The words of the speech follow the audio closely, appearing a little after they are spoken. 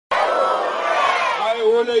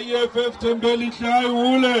EFF Tembeli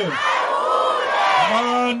Ule.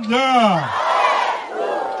 Mandla.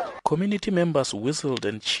 Community members whistled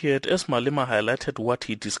and cheered as Malema highlighted what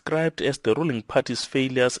he described as the ruling party's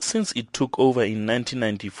failures since it took over in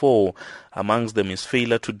 1994. Amongst them is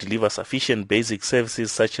failure to deliver sufficient basic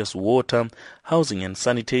services such as water, housing and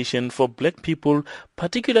sanitation for black people,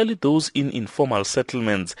 particularly those in informal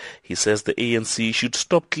settlements. He says the ANC should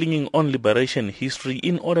stop clinging on liberation history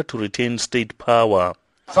in order to retain state power.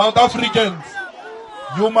 South Africans,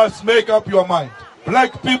 you must make up your mind.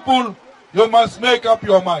 Black people, you must make up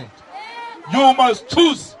your mind. You must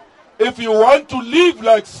choose if you want to live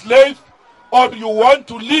like slaves or you want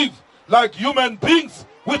to live like human beings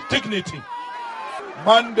with dignity.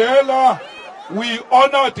 Mandela, we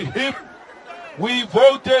honored him, we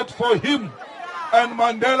voted for him, and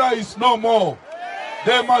Mandela is no more.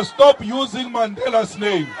 They must stop using Mandela's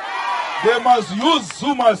name. They must use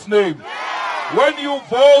Zuma's name. When you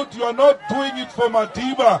vote, you are not doing it for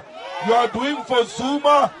Madiba. You are doing for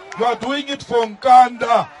Zuma. You are doing it for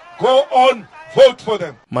Nkanda. Go on, vote for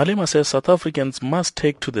them. Malema says South Africans must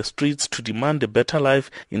take to the streets to demand a better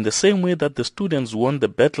life in the same way that the students won the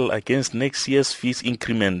battle against next year's fees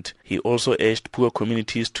increment. He also urged poor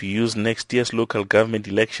communities to use next year's local government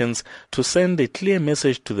elections to send a clear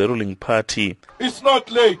message to the ruling party. It's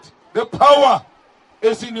not late. The power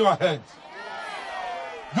is in your hands.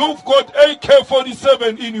 You've got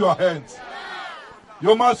AK-47 in your hands.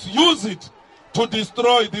 You must use it to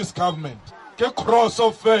destroy this government. Cross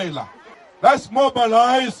of failure. Let's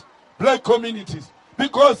mobilize black communities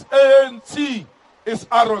because ANC is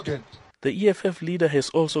arrogant. The EFF leader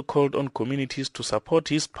has also called on communities to support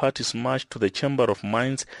his party's march to the Chamber of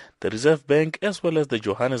Mines, the Reserve Bank, as well as the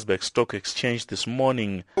Johannesburg Stock Exchange this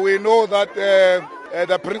morning. We know that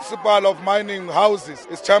the principal of mining houses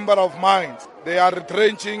is Chamber of Mines. They are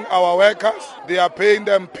retrenching our workers. They are paying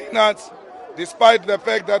them peanuts, despite the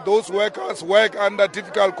fact that those workers work under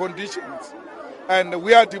difficult conditions. And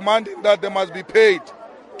we are demanding that they must be paid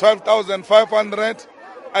 12,500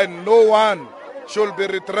 and no one should be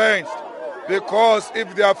retrenched, because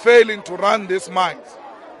if they are failing to run these mines,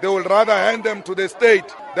 they will rather hand them to the state.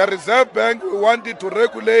 The Reserve Bank, we wanted to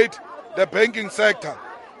regulate the banking sector,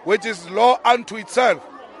 which is law unto itself.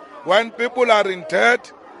 When people are in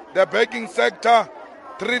debt, the banking sector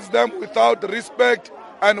treats them without respect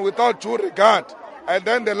and without due regard. And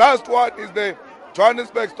then the last one is the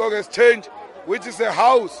Johannesburg Stock Exchange, which is a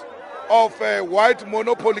house of white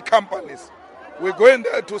monopoly companies. We're going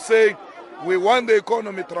there to say we want the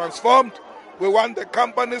economy transformed, we want the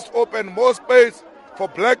companies to open more space for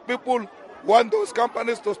black people, we want those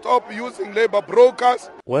companies to stop using labor brokers.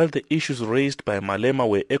 While the issues raised by Malema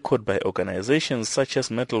were echoed by organizations such as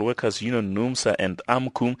Metal Workers Union NUMSA and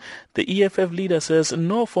AMCU, the EFF leader says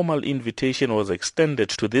no formal invitation was extended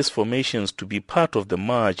to these formations to be part of the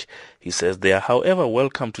march. He says they are, however,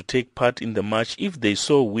 welcome to take part in the march if they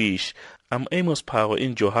so wish. I'm Amos Power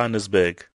in Johannesburg.